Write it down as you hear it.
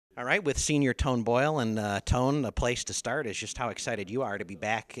All right, with senior Tone Boyle and Tone, the place to start is just how excited you are to be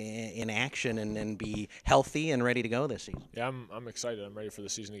back in action and be healthy and ready to go this season. Yeah, I'm excited. I'm ready for the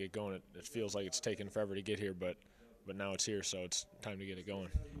season to get going. It feels like it's taken forever to get here, but now it's here, so it's time to get it going.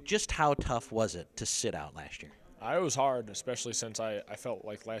 Just how tough was it to sit out last year? It was hard, especially since I felt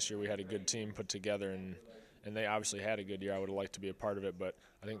like last year we had a good team put together, and they obviously had a good year. I would have liked to be a part of it, but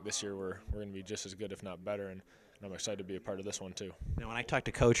I think this year we're going to be just as good, if not better, and I'm excited to be a part of this one too. Now, when I talked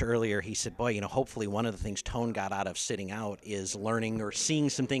to Coach earlier, he said, boy, hopefully one of the things Tone got out of sitting out is learning or seeing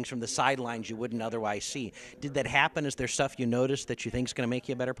some things from the sidelines you wouldn't otherwise see. Did that happen? Is there stuff you noticed that you think is going to make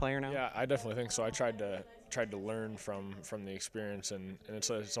you a better player now? Yeah, I definitely think so. I tried to learn from the experience, and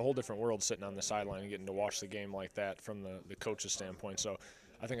it's a whole different world sitting on the sideline and getting to watch the game like that from the coach's standpoint. So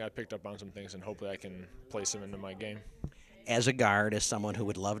I think I picked up on some things, and hopefully I can place them into my game. As a guard, as someone who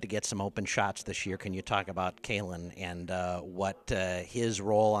would love to get some open shots this year, can you talk about Kalen and what his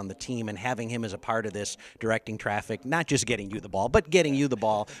role on the team and having him as a part of this directing traffic, not just getting you the ball, but getting you the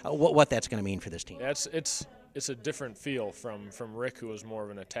ball, what that's going to mean for this team? Yeah, it's a different feel from Rick, who was more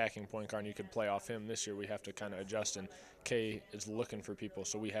of an attacking point guard, and you could play off him. This year we have to kind of adjust, and Kay is looking for people,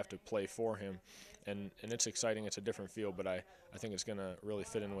 so we have to play for him. And it's exciting. It's a different feel, but I think it's going to really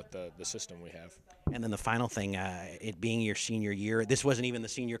fit in with the system we have. And then the final thing, it being your senior year, this wasn't even the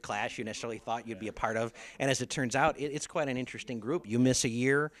senior class you necessarily thought you'd be a part of. And as it turns out, it's quite an interesting group. You miss a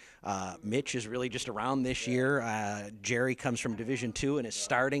year. Mitch is really just around this year. Jerry comes from Division II and is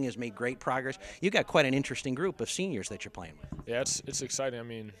starting, has made great progress. You got quite an interesting group of seniors that you're playing with. Yeah, it's exciting. I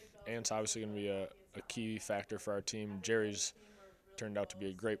mean, Ant's obviously going to be a key factor for our team. Jerry's turned out to be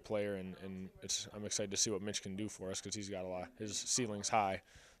a great player, and I'm excited to see what Mitch can do for us because he's got a lot. His ceiling's high,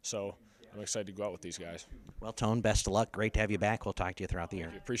 so I'm excited to go out with these guys. Well, Tone, best of luck. Great to have you back. We'll talk to you throughout the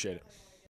year. Appreciate it.